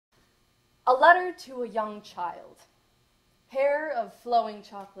A letter to a young child. Hair of flowing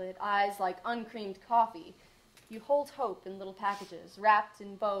chocolate, eyes like uncreamed coffee. You hold hope in little packages, wrapped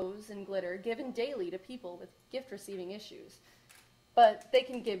in bows and glitter, given daily to people with gift-receiving issues. But they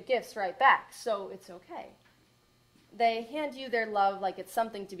can give gifts right back, so it's okay. They hand you their love like it's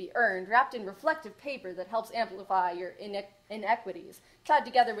something to be earned, wrapped in reflective paper that helps amplify your inequities, tied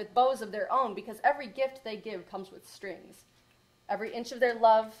together with bows of their own, because every gift they give comes with strings. Every inch of their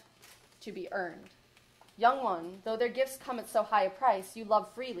love to be earned. Young one, though their gifts come at so high a price, you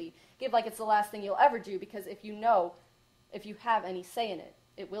love freely. Give like it's the last thing you'll ever do, because if you have any say in it,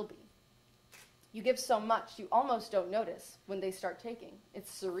 it will be. You give so much, you almost don't notice when they start taking.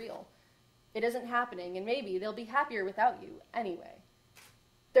 It's surreal. It isn't happening, and maybe they'll be happier without you anyway.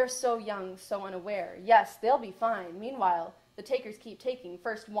 They're so young, so unaware. Yes, they'll be fine. Meanwhile, the takers keep taking,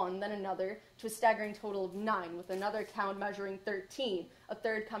 first one, then another, to a staggering total of 9, with another count measuring 13, a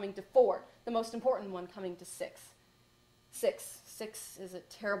third coming to 4, the most important one coming to 6. 6 is a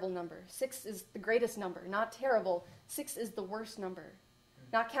terrible number. 6 is the greatest number, not terrible. 6 is the worst number.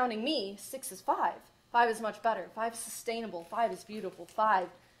 Not counting me, 6 is 5. 5 is much better. 5 is sustainable. 5 is beautiful. 5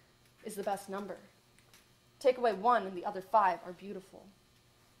 is the best number. Take away 1 and the other 5 are beautiful.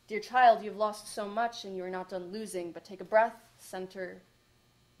 Dear child, you have lost so much and you are not done losing, but take a breath, center,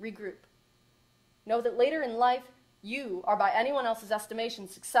 regroup. Know that later in life, you are by anyone else's estimation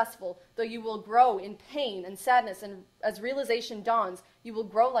successful, though you will grow in pain and sadness, and as realization dawns, you will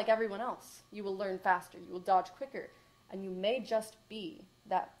grow like everyone else. You will learn faster, you will dodge quicker, and you may just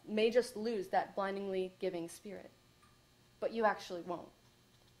lose that blindingly giving spirit. But you actually won't.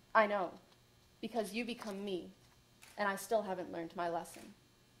 I know, because you become me, and I still haven't learned my lesson.